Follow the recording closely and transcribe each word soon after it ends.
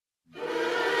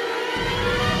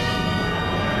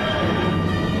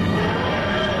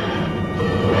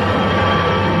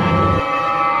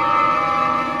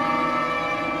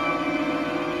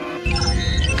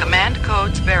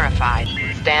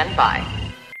stand by.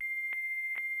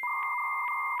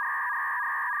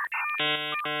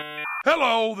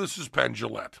 Hello, this is Penn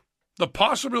Jillette. The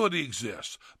possibility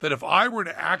exists that if I were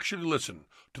to actually listen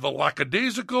to the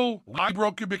lackadaisical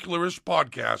Librocubicularist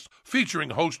podcast featuring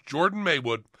host Jordan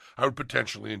Maywood, I would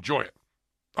potentially enjoy it.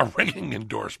 A ringing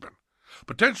endorsement.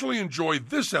 Potentially enjoy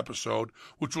this episode,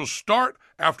 which will start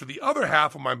after the other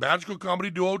half of my magical comedy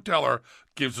duo Teller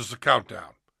gives us a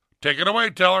countdown. Take it away,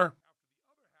 Teller.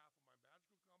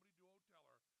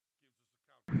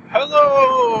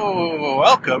 Hello!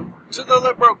 Welcome to the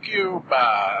Librocube.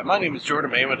 My name is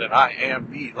Jordan Maywood, and I am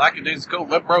the lackadaisical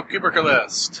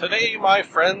Librocubicularist. Today, my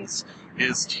friends,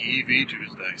 is TV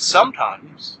Tuesday,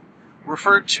 sometimes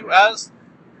referred to as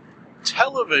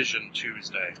Television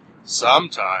Tuesday,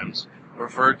 sometimes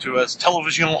referred to as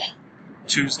Television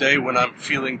Tuesday when I'm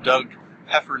feeling Doug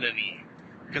Heffernan-y,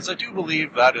 because I do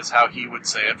believe that is how he would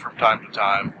say it from time to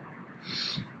time.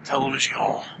 Television.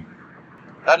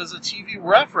 That is a TV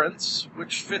reference,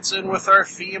 which fits in with our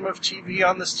theme of TV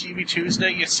on this TV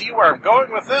Tuesday. You see where I'm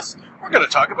going with this? We're going to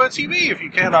talk about TV, if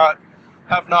you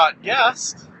have not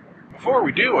guessed. Before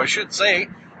we do, I should say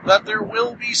that there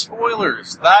will be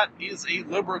spoilers. That is a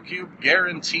Librocube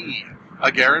guarantee.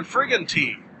 A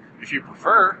guarantee, if you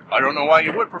prefer. I don't know why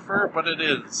you would prefer, but it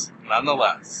is,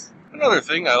 nonetheless. Another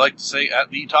thing I like to say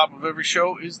at the top of every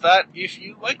show is that if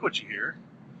you like what you hear,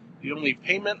 the only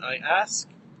payment I ask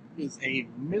is $1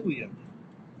 million.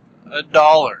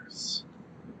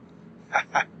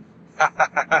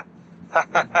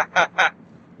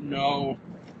 No,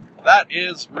 that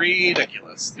is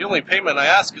ridiculous. The only payment I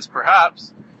ask is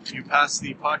perhaps you pass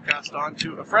the podcast on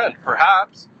to a friend.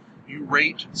 Perhaps you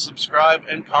rate, subscribe,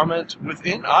 and comment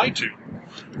within iTunes.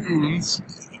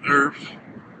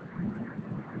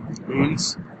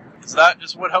 That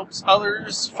is what helps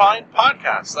others find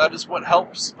podcasts. That is what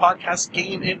helps podcasts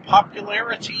gain in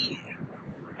popularity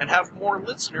and have more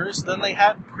listeners than they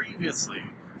had previously.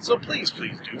 So please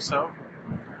do so.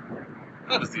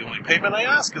 That is the only payment I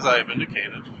ask, as I have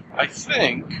indicated. I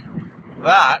think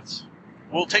that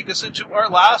will take us into our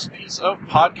last piece of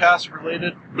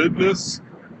podcast-related business,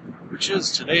 which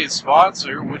is today's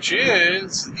sponsor, which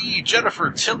is the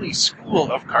Jennifer Tilly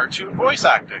School of Cartoon Voice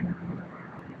Acting.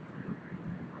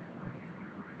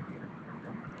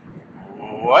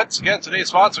 Once again, today's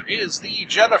sponsor is the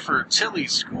Jennifer Tilly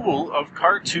School of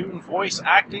Cartoon Voice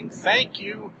Acting. Thank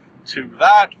you to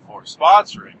that for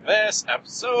sponsoring this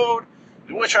episode,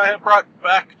 in which I have brought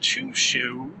back 2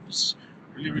 shows,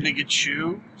 really good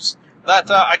shows, that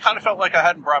I kind of felt like I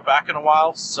hadn't brought back in a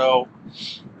while, so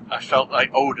I felt I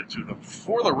owed it to them,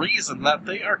 for the reason that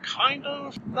they are kind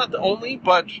of, not the only,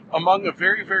 but among a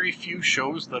very, very few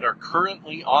shows that are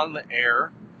currently on the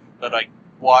air that I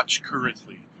watch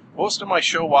currently. Most of my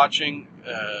show watching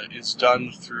is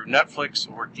done through Netflix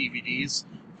or DVDs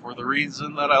for the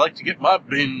reason that I like to get my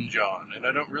binge on, and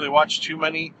I don't really watch too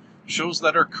many shows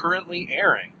that are currently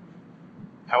airing.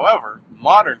 However,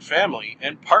 Modern Family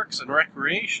and Parks and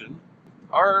Recreation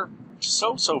are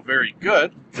so very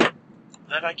good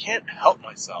that I can't help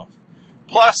myself.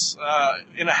 Plus,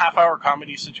 in a half-hour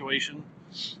comedy situation,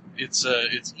 it's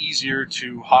easier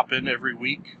to hop in every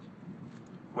week,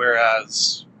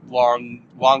 whereas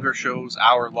longer shows,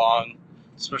 hour-long,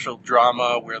 special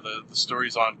drama where the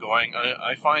story's ongoing,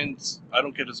 I find I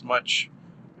don't get as much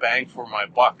bang for my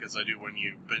buck as I do when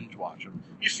you binge watch them.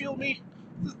 You feel me?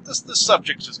 This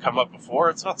subject has come up before.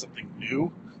 It's not something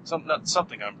new. It's not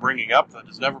something I'm bringing up that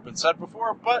has never been said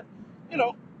before, but,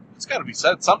 it's got to be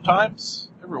said sometimes,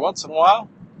 every once in a while.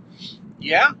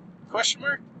 Yeah? Question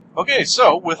mark? Okay,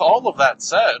 so, with all of that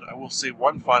said, I will say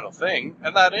one final thing,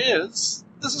 and that is,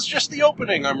 this is just the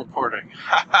opening I'm recording.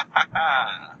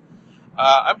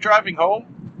 I'm driving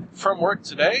home from work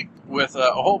today with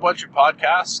a whole bunch of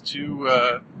podcasts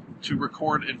to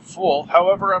record in full.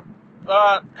 However, I'm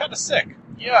kind of sick.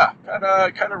 Yeah,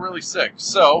 kind of really sick.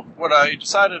 So what I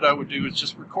decided I would do is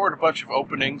just record a bunch of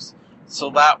openings, so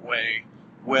that way,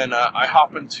 when I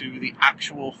hop into the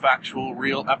actual, factual,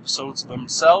 real episodes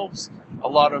themselves, a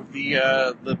lot of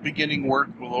the beginning work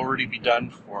will already be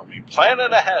done for me.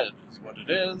 Planning ahead is what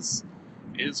it is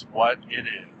what it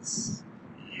is.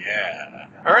 Yeah.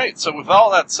 Alright, so with all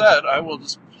that said, I will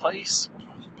just I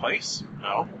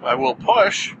will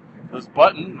push this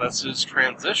button that says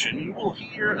transition. You will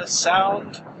hear a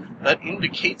sound that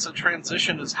indicates a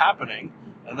transition is happening,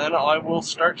 and then I will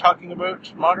start talking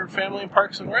about Modern Family and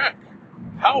Parks and Rec.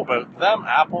 How about them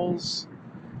apples?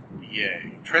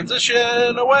 Yay.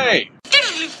 Transition away!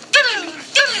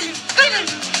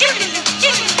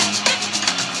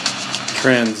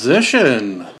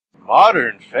 Transition!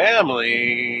 Modern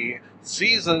Family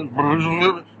episode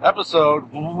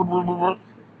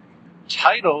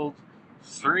titled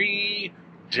 3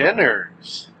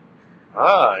 Dinners.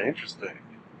 Ah, interesting.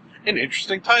 An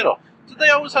interesting title. Did they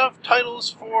always have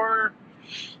titles for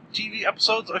TV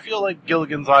episodes? I feel like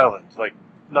Gilligan's Island. Like,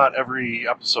 not every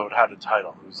episode had a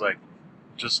title. It was like,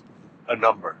 just a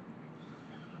number.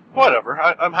 Whatever.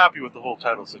 I'm happy with the whole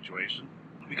title situation.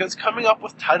 Because coming up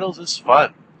with titles is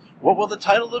fun. What will the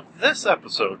title of this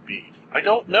episode be? I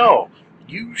don't know.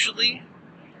 Usually,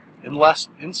 unless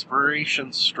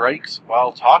inspiration strikes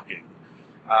while talking,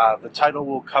 the title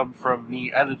will come from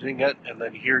me editing it and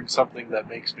then hearing something that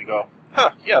makes me go,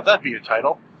 huh, yeah, that'd be a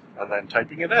title, and then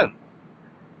typing it in.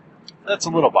 That's a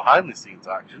little behind the scenes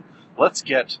action. Let's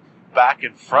get back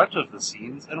in front of the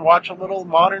scenes and watch a little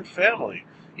Modern Family,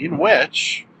 in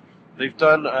which they've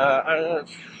done a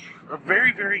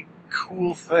very, very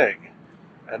cool thing.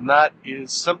 And that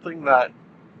is something that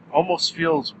almost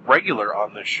feels regular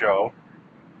on this show,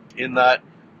 in that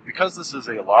because this is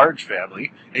a large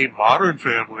family, a modern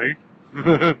family,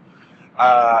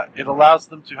 it allows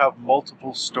them to have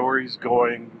multiple stories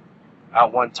going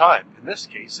at one time. In this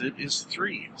case, it is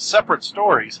 3 separate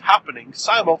stories happening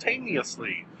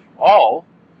simultaneously, all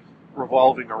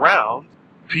revolving around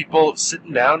people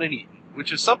sitting down and eating,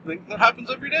 which is something that happens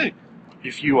every day.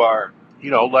 If you are,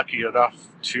 lucky enough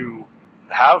to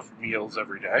have meals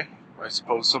every day, I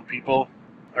suppose some people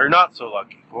are not so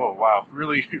lucky. Whoa, wow,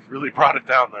 really brought it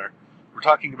down there. We're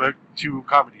talking about 2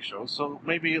 comedy shows, so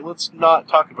maybe let's not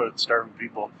talk about starving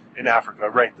people in Africa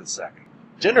right this second.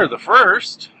 Dinner the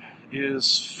first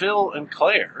is Phil and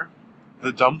Claire,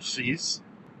 the Dumpsies,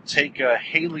 take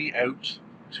Haley out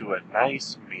to a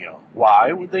nice meal.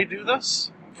 Why would they do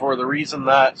this? For the reason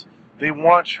that they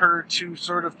want her to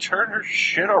sort of turn her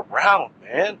shit around,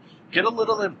 man. Get a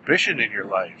little ambition in your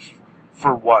life.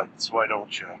 For once, why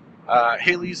don't you?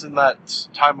 Haley's in that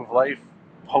time of life,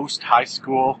 post-high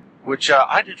school, which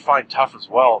I did find tough as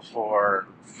well for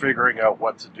figuring out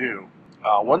what to do.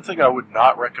 One thing I would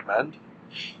not recommend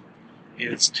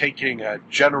is taking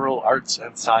general arts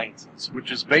and sciences,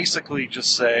 which is basically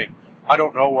just saying, I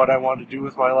don't know what I want to do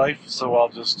with my life, so I'll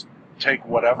just take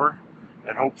whatever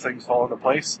and hope things fall into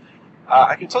place.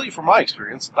 I can tell you from my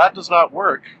experience, that does not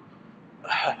work.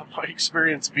 My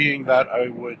experience being that I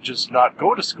would just not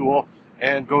go to school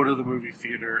and go to the movie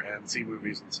theater and see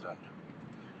movies instead.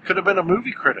 Could have been a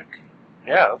movie critic.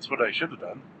 Yeah, that's what I should have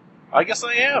done. I guess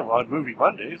I am on Movie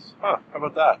Mondays. Huh, how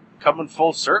about that? Coming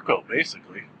full circle,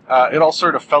 basically. It all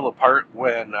sort of fell apart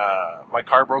when my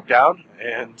car broke down,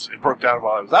 and it broke down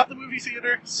while I was at the movie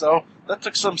theater, so that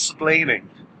took some splaining,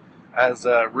 as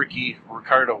Ricky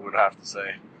Ricardo would have to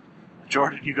say.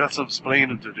 Jordan, you got some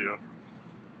splaining to do.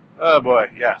 Oh boy,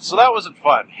 yeah, so that wasn't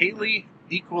fun. Haley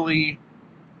equally,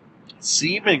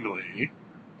 seemingly,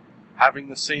 having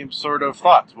the same sort of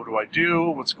thoughts. What do I do?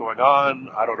 What's going on?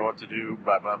 I don't know what to do,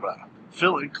 blah, blah, blah.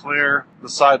 Phil and Claire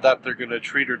decide that they're going to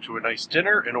treat her to a nice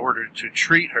dinner in order to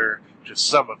treat her to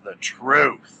some of the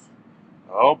truth.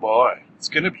 Oh boy, it's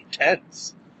going to be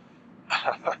tense.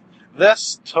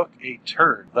 This took a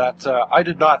turn that I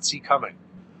did not see coming.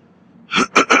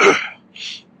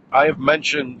 I have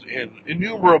mentioned in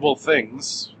innumerable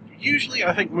things, usually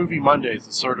I think Movie Mondays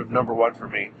is sort of number 1 for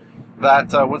me,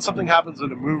 that when something happens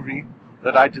in a movie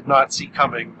that I did not see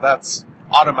coming, that's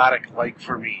automatic like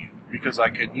for me, because I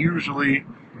can usually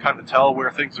kind of tell where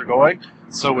things are going.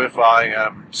 So if I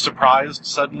am surprised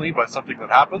suddenly by something that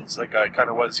happens, like I kind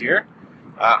of was here,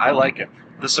 I like it.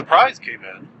 The surprise came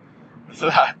in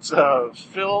that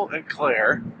Phil and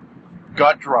Claire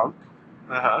got drunk.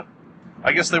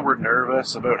 I guess they were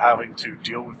nervous about having to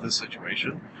deal with this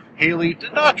situation. Haley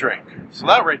did not drink. So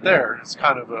that right there is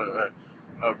kind of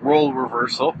a role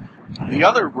reversal. The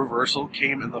other reversal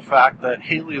came in the fact that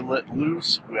Haley let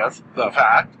loose with the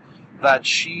fact that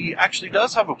she actually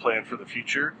does have a plan for the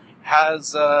future,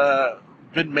 has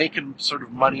been making sort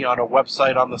of money on a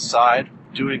website on the side,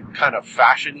 doing kind of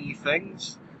fashion-y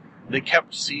things. They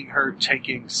kept seeing her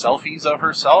taking selfies of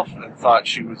herself and thought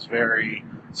she was very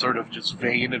sort of just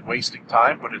vain and wasting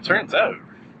time, but it turns out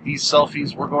these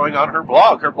selfies were going on her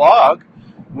blog,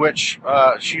 which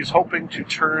she's hoping to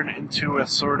turn into a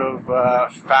sort of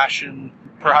fashion,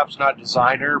 perhaps not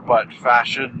designer, but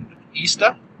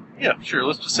fashionista. Yeah, sure,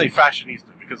 let's just say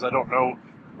fashionista, because I don't know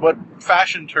what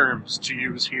fashion terms to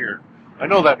use here. I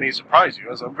know that may surprise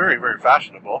you, as I'm very, very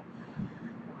fashionable.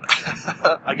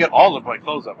 I get all of my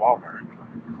clothes at Walmart.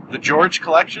 The George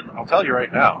collection, I'll tell you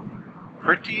right now,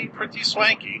 pretty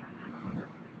swanky.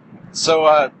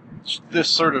 So this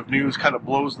sort of news kind of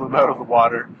blows them out of the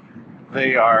water.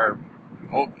 They are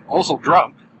also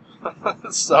drunk,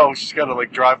 so she's got to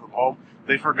drive them home.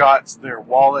 They forgot their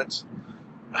wallet,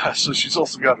 so she's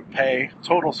also got to pay.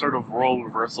 Total sort of role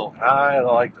reversal. I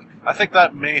liked it. I think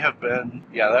that may have been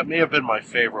my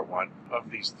favorite one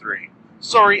of these three.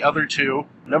 Sorry, other two.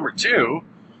 Number 2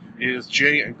 is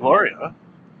Jay and Gloria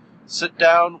sit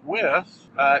down with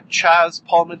Chaz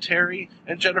Palminteri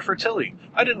and Jennifer Tilly.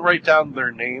 I didn't write down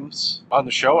their names on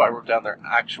the show. I wrote down their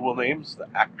actual names, the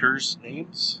actors'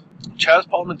 names. Chaz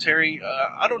Palminteri,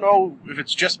 I don't know if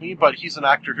it's just me, but he's an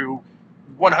actor who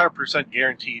 100%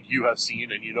 guaranteed you have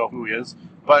seen and you know who he is,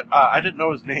 but I didn't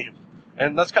know his name.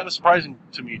 And that's kind of surprising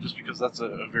to me, just because that's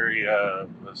a very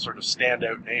sort of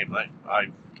standout name.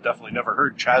 I've definitely never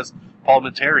heard Chaz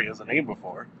Palminteri as a name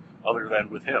before, other than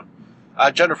with him.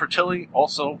 Jennifer Tilly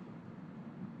also.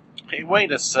 Hey,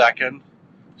 wait a second.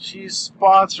 She's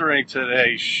sponsoring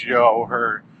today's show,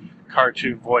 her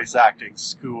cartoon voice acting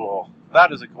school.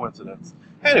 That is a coincidence.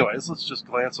 Anyways, let's just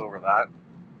glance over that.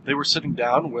 They were sitting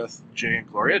down with Jay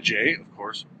and Gloria. Jay, of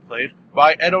course, played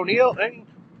by Ed O'Neill, and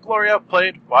Gloria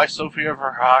played by Sophia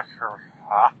Verhoeven,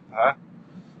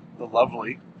 the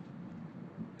lovely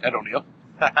Ed O'Neill.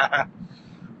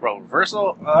 Role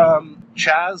reversal.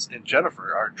 Chaz and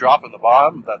Jennifer are dropping the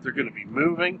bomb that they're going to be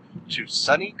moving to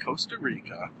sunny Costa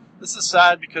Rica. This is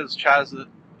sad because Chaz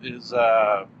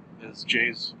is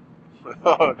Jay's.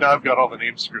 Now I've got all the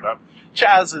names screwed up.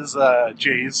 Chaz is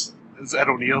Ed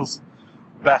O'Neill's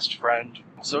best friend,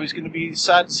 so he's going to be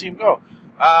sad to see him go.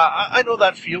 I know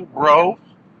that feel, bro.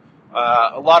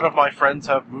 A lot of my friends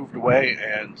have moved away,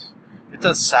 and it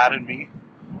does sadden me.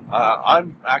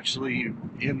 I'm actually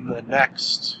in the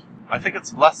next, I think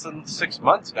it's less than 6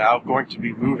 months now, going to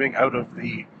be moving out of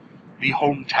the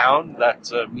hometown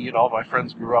that me and all my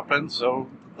friends grew up in, so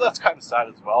that's kind of sad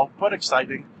as well, but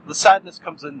exciting. The sadness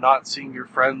comes in not seeing your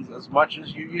friends as much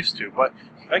as you used to, but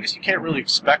I guess you can't really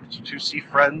expect to see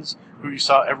friends who you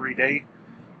saw every day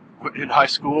in high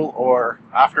school or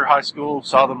after high school,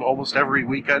 saw them almost every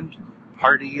weekend,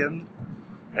 partying,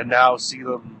 and now see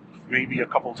them maybe a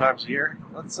couple times a year.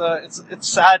 It's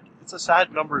sad. It's a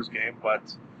sad numbers game,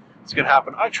 but it's going to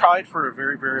happen. I tried for a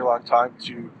very, very long time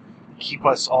to keep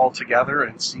us all together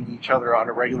and see each other on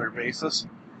a regular basis.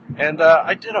 And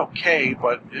I did okay,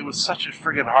 but it was such a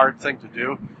friggin' hard thing to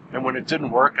do. And when it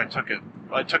didn't work, I took it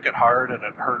hard, and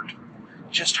it hurt.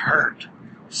 It just hurt.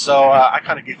 So I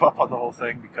kind of gave up on the whole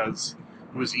thing because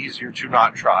it was easier to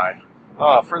not try.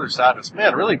 Further sadness.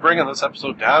 Man, really bringing this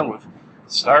episode down with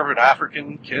starving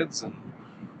African kids and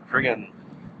friggin'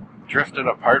 drifting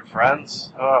apart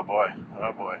friends. Oh boy.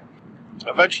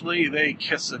 Eventually, they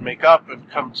kiss and make up and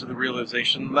come to the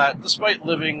realization that despite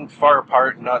living far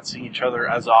apart and not seeing each other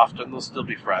as often, they'll still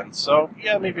be friends. So,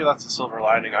 yeah, maybe that's a silver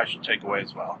lining I should take away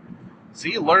as well.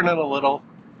 See, learning a little,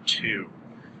 too.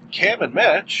 Cam and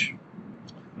Mitch,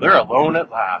 they're alone at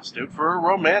last, out for a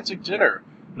romantic dinner.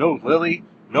 No Lily,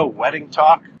 no wedding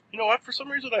talk. You know what? For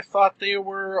some reason, I thought they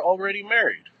were already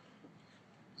married.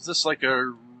 Is this like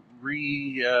a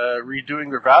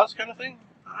redoing their vows kind of thing?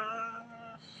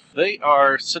 They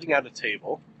are sitting at a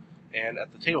table, and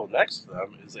at the table next to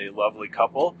them is a lovely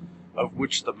couple, of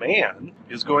which the man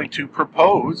is going to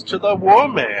propose to the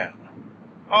woman.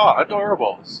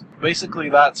 Adorables. Basically,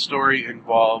 that story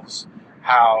involves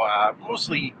how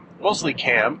mostly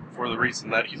Cam, for the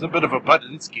reason that he's a bit of a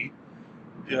Budinsky,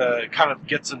 kind of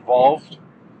gets involved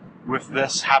with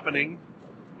this happening,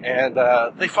 and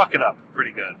they fuck it up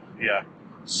pretty good. Yeah.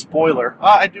 Spoiler.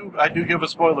 I do give a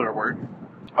spoiler word,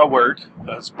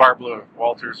 as Barbara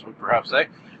Walters would perhaps say.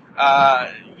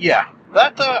 Yeah,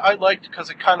 that I liked because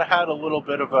it kind of had a little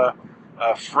bit of a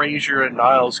Frasier and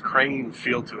Niles Crane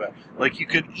feel to it. Like, you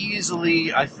could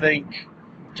easily, I think,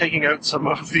 taking out some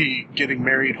of the getting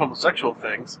married homosexual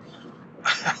things,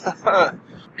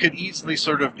 could easily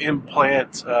sort of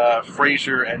implant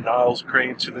Frasier and Niles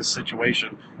Crane to this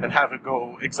situation and have it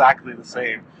go exactly the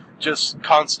same. Just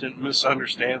constant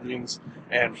misunderstandings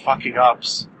and fucking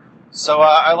ups. So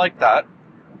I like that,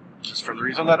 just for the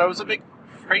reason that I was a big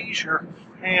Frasier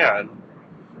fan.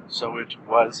 So it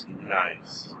was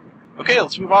nice. Okay,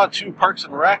 let's move on to Parks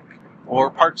and Rec, or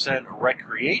Parks and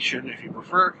Recreation, if you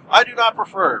prefer. I do not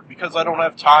prefer, because I don't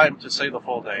have time to say the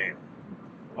full name.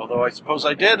 Although I suppose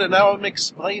I did, and now I'm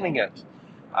explaining it.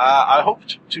 I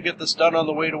hoped to get this done on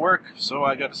the way to work, so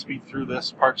I got to speed through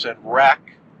this Parks and Rec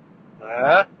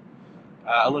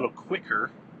a little quicker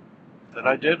than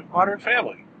I did Modern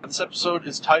Family. This episode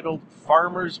is titled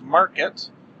Farmer's Market.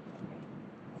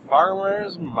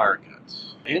 Farmer's Market.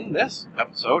 In this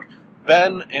episode,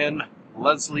 Ben and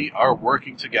Leslie are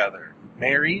working together.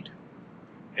 Married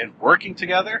and working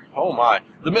together? Oh my.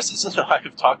 The missus and I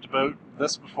have talked about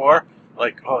this before.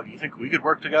 Like, do you think we could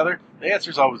work together? The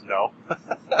answer is always no.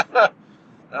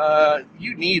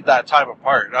 you need that time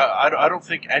apart. I don't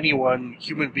think anyone,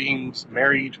 human beings,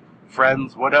 married,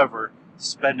 friends, whatever,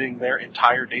 spending their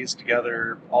entire days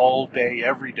together all day,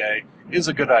 every day, is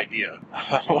a good idea.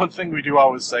 One thing we do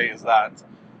always say is that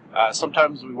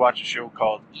sometimes we watch a show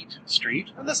called Eat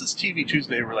Street, and this is TV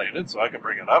Tuesday related, so I can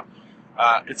bring it up.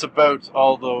 It's about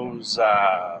all those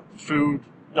food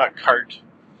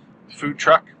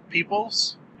truck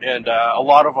peoples, and a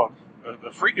lot of them,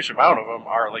 a freakish amount of them,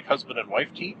 are like husband and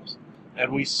wife teams.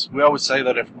 And we always say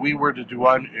that if we were to do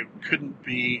one, it couldn't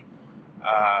be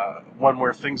one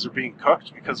where things are being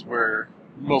cooked, because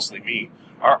mostly me,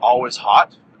 are always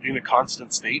hot, in a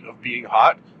constant state of being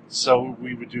hot. So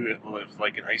we would do it with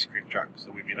like an ice cream truck,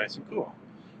 so we'd be nice and cool.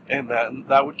 And then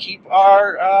that would keep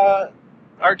our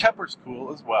tempers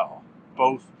cool as well,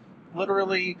 both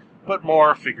literally, but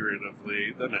more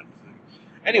figuratively than anything.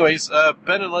 Anyways,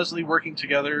 Ben and Leslie working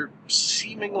together,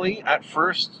 seemingly at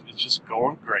first, it's just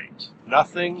going great.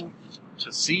 Nothing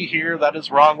to see here that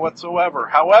is wrong whatsoever.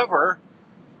 However,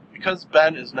 because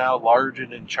Ben is now large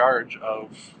and in charge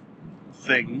of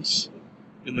things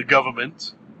in the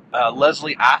government,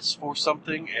 Leslie asks for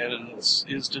something and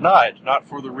is denied, not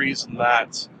for the reason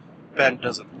that Ben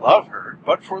doesn't love her,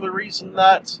 but for the reason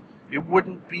that it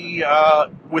wouldn't be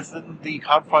within the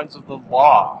confines of the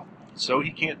law, so he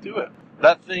can't do it.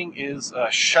 That thing is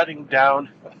shutting down.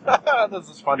 This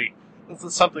is funny. This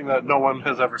is something that no one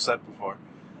has ever said before.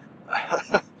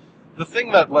 The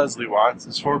thing that Leslie wants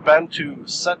is for Ben to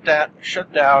shut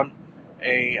down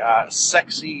a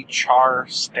sexy char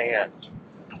stand.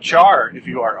 Char, if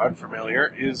you are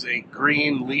unfamiliar, is a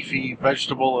green leafy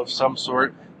vegetable of some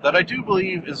sort that I do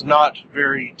believe is not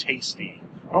very tasty.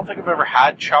 I don't think I've ever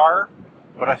had char,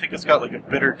 but I think it's got like a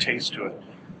bitter taste to it.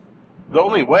 The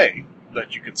only way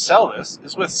that you could sell this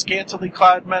is with scantily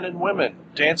clad men and women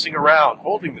dancing around,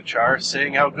 holding the char,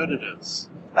 saying how good it is.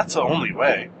 That's the only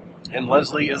way. And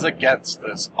Leslie is against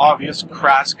this obvious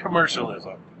crass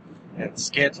commercialism and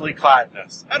scantily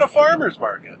cladness at a farmer's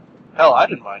market. Hell, I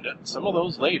didn't mind it. Some of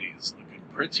those ladies looking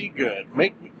pretty good.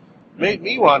 Make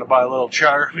me want to buy a little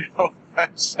char, you know what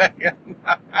I'm saying?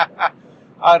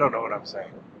 I don't know what I'm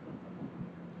saying.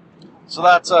 So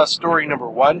that's story number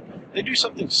one. They do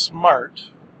something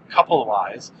smart,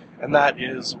 couple-wise, and that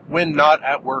is when not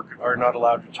at work are not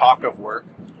allowed to talk of work.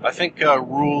 I think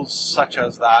rules such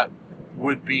as that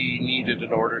would be needed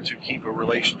in order to keep a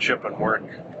relationship and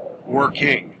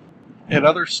working.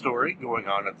 Another story going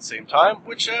on at the same time,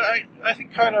 which I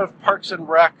think kind of Parks and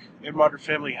Rec and Modern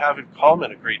Family have in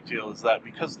common a great deal, is that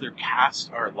because their casts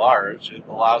are large, it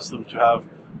allows them to have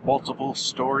multiple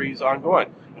stories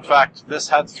ongoing. In fact, this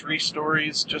had 3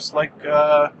 stories, just like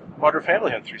Modern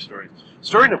Family had 3 stories.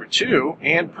 Story number 2,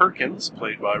 Ann Perkins,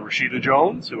 played by Rashida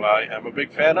Jones, who I am a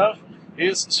big fan of,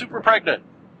 is super pregnant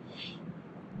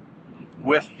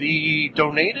with the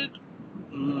donated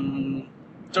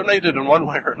in one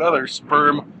way or another,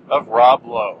 sperm of Rob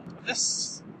Lowe.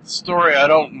 This story, I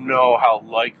don't know how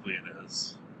likely it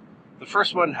is. The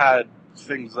first one had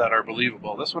things that are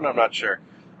believable. This one, I'm not sure.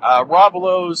 Rob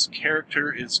Lowe's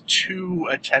character is too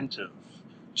attentive,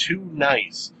 too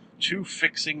nice, too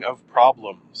fixing of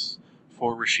problems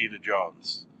for Rashida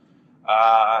Jones.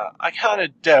 I kind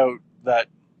of doubt that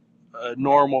a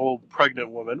normal pregnant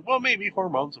woman, well, maybe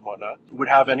hormones and whatnot, would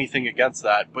have anything against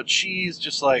that. But she's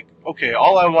just like, okay,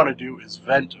 all I want to do is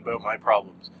vent about my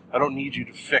problems. I don't need you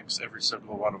to fix every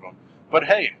single one of them. But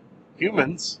hey,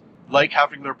 humans like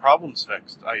having their problems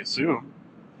fixed, I assume.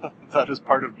 That is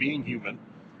part of being human.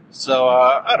 So,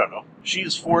 I don't know. She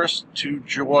is forced to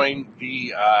join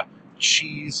the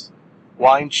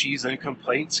Wine, Cheese, and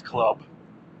Complaints Club,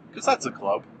 because that's a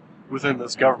club within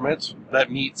this government that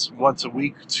meets once a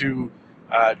week to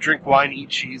drink wine, eat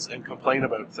cheese, and complain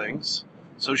about things.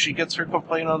 So she gets her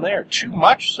complaint on there. Too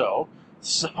much so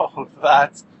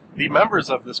that the members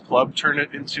of this club turn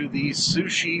it into the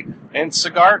Sushi and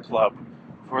Cigar Club,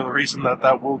 for the reason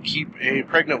that will keep a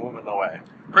pregnant woman away.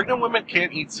 Pregnant women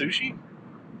can't eat sushi?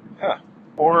 Huh.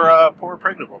 Poor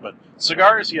pregnant woman.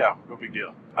 Cigars, yeah, no big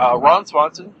deal. Ron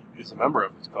Swanson is a member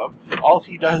of this club. All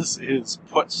he does is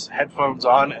puts headphones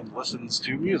on and listens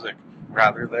to music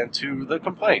rather than to the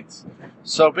complaints.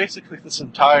 So basically this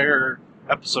entire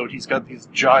episode he's got these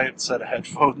giant set of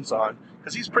headphones on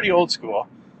because he's pretty old school.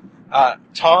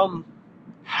 Tom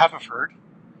Haverford,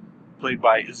 played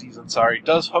by Aziz Ansari,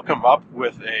 does hook him up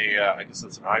with I guess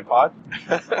that's an iPod.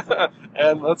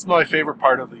 And that's my favorite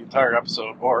part of the entire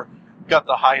episode, or got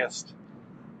the highest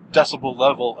decibel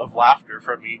level of laughter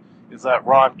from me, is that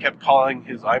Ron kept calling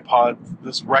his iPod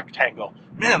this Rectangle.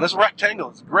 Man, this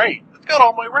Rectangle is great. It's got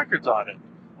all my records on it.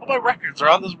 All my records are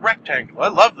on this Rectangle. I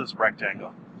love this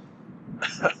Rectangle.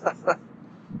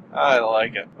 I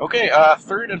like it. Okay,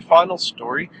 third and final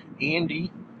story,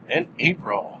 Andy and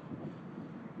April.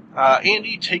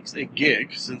 Andy takes a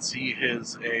gig since he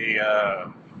is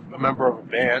a member of a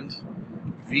band.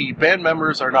 The band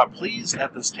members are not pleased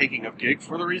at this taking of gig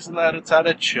for the reason that it's at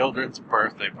a children's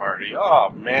birthday party.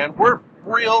 Oh man, we're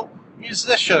real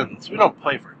musicians. We don't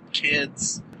play for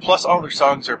kids. Plus all their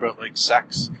songs are about like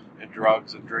sex and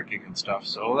drugs and drinking and stuff,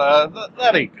 so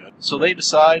that ain't good. So they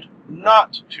decide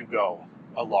not to go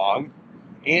along.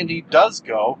 Andy does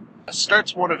go,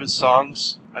 starts one of his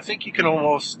songs. I think you can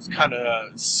almost kind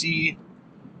of see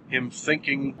him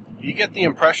thinking, you get the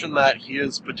impression that he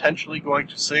is potentially going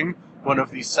to sing one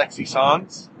of these sexy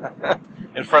songs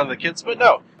in front of the kids, but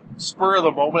no. Spur of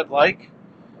the moment, like,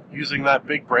 using that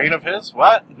big brain of his,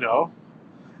 what? No.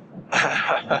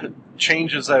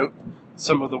 Changes out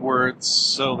some of the words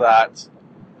so that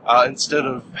instead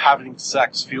of having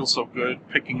sex feel so good,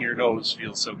 picking your nose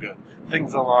feels so good.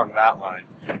 Things along that line.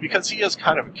 Because he is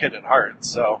kind of a kid at heart,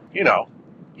 so, you know,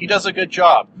 he does a good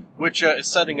job, which is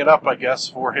setting it up, I guess,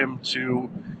 for him to,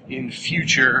 in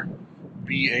future,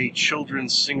 be a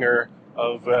children's singer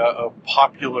of a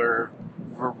popular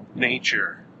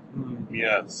nature.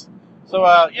 Yes. So,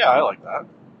 yeah, I like that.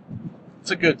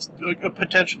 It's a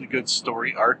potentially good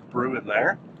story arc brewing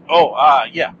there. Oh,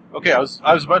 yeah. Okay, I was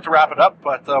about to wrap it up,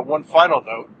 but one final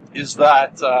note is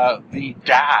that the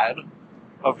dad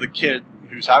of the kid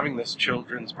who's having this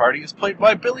children's party is played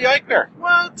by Billy Eichner.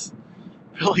 What?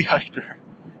 Billy Eichner.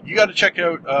 You got to check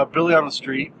out Billy on the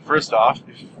Street, first off,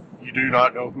 if you do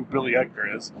not know who Billy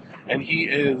Eichner is. And he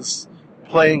is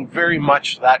playing very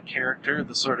much that character,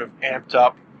 the sort of amped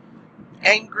up,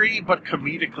 angry but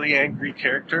comedically angry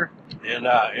character. And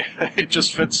it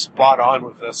just fits spot on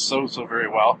with this so very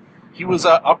well. He was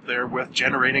up there with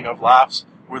Generating of Laughs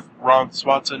with Ron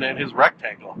Swanson and his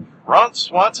Rectangle. Ron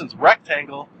Swanson's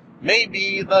Rectangle may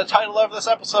be the title of this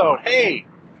episode. Hey,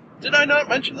 did I not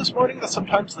mention this morning that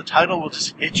sometimes the title will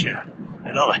just hit you?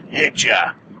 It'll hit you.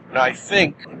 And I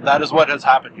think that is what has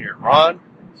happened here. Ron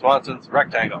Swanson's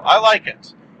Rectangle. I like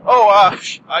it. Oh,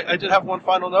 I did have one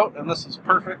final note, and this is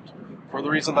perfect for the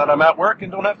reason that I'm at work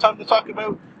and don't have time to talk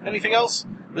about anything else.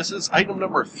 This is item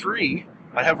number 3.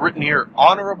 I have written here,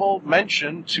 honorable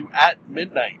mention to At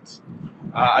Midnight.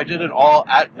 I did an all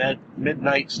At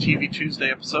Midnight's TV Tuesday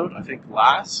episode, I think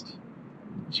last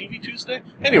TV Tuesday?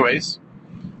 Anyways,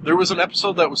 there was an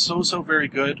episode that was so very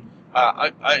good.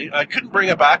 I couldn't bring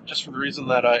it back just for the reason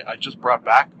that I just brought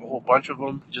back a whole bunch of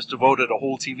them, just devoted a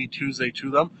whole TV Tuesday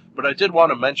to them, but I did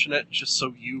want to mention it just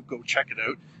so you go check it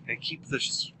out and keep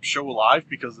this show alive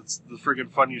because it's the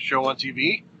friggin' funniest show on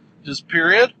TV, just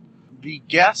period. The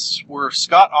guests were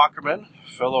Scott Aukerman,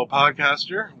 fellow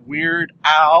podcaster, Weird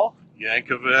Al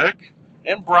Yankovic,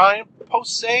 and Brian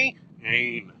Posehn.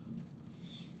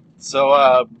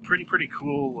 So, pretty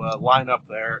cool lineup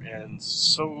there, and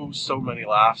so many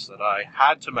laughs that I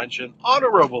had to mention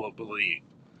honorably.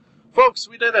 Folks,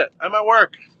 we did it. I'm at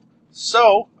work.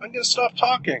 So, I'm going to stop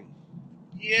talking.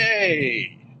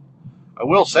 Yay! I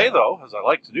will say, though, as I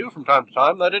like to do from time to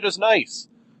time, that it is nice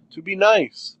to be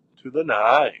nice to the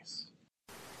nice.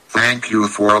 Thank you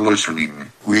for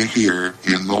listening. We here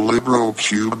in the Liberal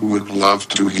Cube would love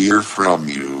to hear from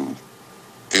you.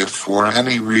 If for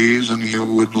any reason you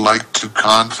would like to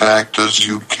contact us,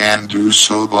 you can do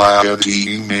so via the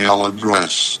email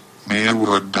address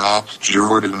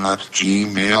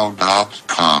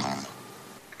maywood.jordan@gmail.com.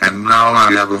 And now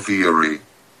I have a theory.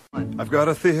 I've got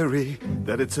a theory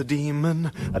that it's a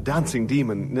demon, a dancing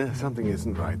demon. Something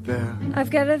isn't right there. I've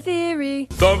got a theory.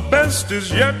 The best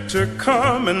is yet to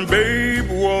come, and babe,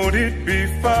 won't it be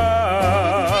fine?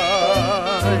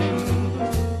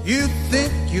 You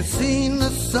think you've seen the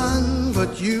sun,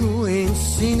 but you ain't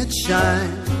seen it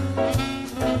shine.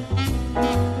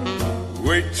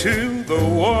 Wait till the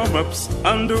warm-up's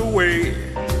underway.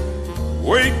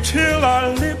 Wait till our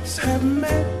lips have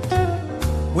met.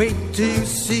 Wait till you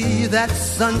see that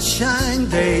sunshine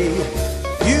day.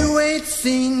 You ain't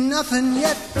seen nothing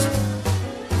yet.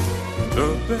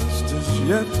 The best is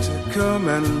yet to come,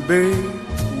 and babe,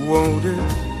 won't it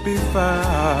be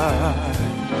fine?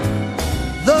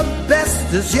 The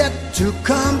best is yet to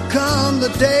come the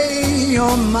day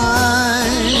you're mine.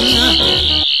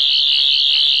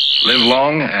 Live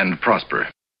long and prosper.